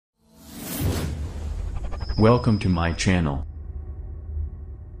Welcome to my channel.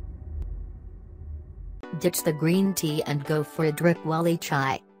 Ditch the green tea and go for adrak wali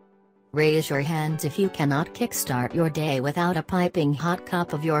chai. Raise your hands if you cannot kickstart your day without a piping hot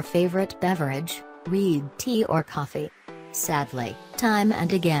cup of your favorite beverage, read tea or coffee. Sadly, time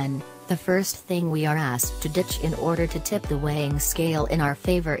and again, the first thing we are asked to ditch in order to tip the weighing scale in our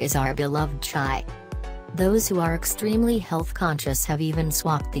favor is our beloved chai. Those who are extremely health conscious have even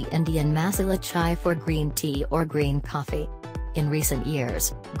swapped the Indian masala chai for green tea or green coffee. In recent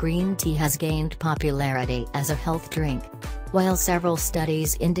years, green tea has gained popularity as a health drink. While several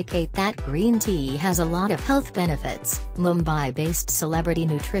studies indicate that green tea has a lot of health benefits, Mumbai-based celebrity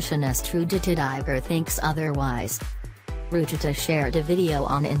nutritionist Rujita Digar thinks otherwise. Rujita shared a video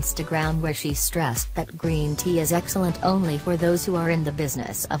on Instagram where she stressed that green tea is excellent only for those who are in the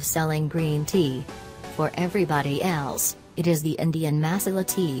business of selling green tea. For everybody else, it is the Indian masala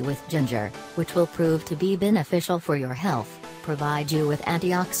tea with ginger, which will prove to be beneficial for your health, provide you with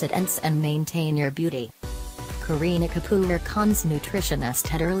antioxidants and maintain your beauty. Kareena Kapoor Khan's nutritionist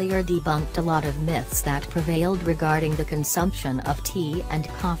had earlier debunked a lot of myths that prevailed regarding the consumption of tea and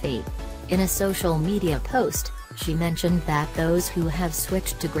coffee. In a social media post, she mentioned that those who have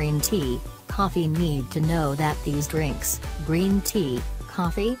switched to green tea, coffee need to know that these drinks, green tea,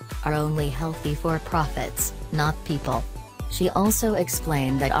 coffee, are only healthy for profits, not people. She also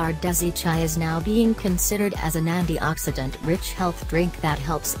explained that our desi chai is now being considered as an antioxidant-rich health drink that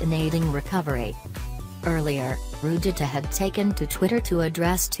helps in aiding recovery. Earlier, Rujita had taken to Twitter to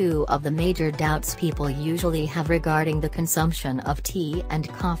address two of the major doubts people usually have regarding the consumption of tea and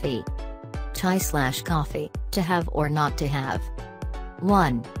coffee. Chai/coffee, to have or not to have.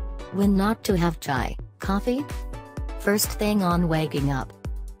 1. When not to have chai, coffee? First thing on waking up.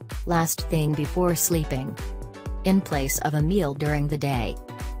 Last thing before sleeping. In place of a meal during the day.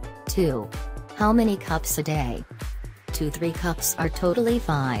 2. How many cups a day? 2-3 cups are totally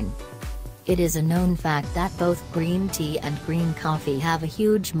fine. It is a known fact that both green tea and green coffee have a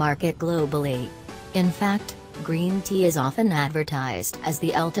huge market globally. In fact, green tea is often advertised as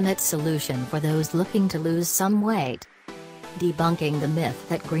the ultimate solution for those looking to lose some weight. Debunking the myth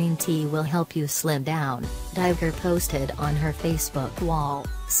that green tea will help you slim down, Digar posted on her Facebook wall,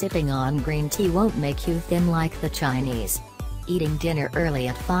 "Sipping on green tea won't make you thin like the Chinese. Eating dinner early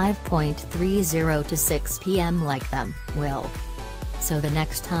at 5:30 to 6 p.m. like them will." So the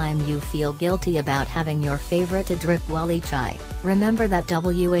next time you feel guilty about having your favorite adrak wali chai, remember that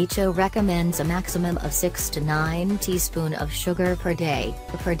WHO recommends a maximum of 6 to 9 teaspoons of sugar per day.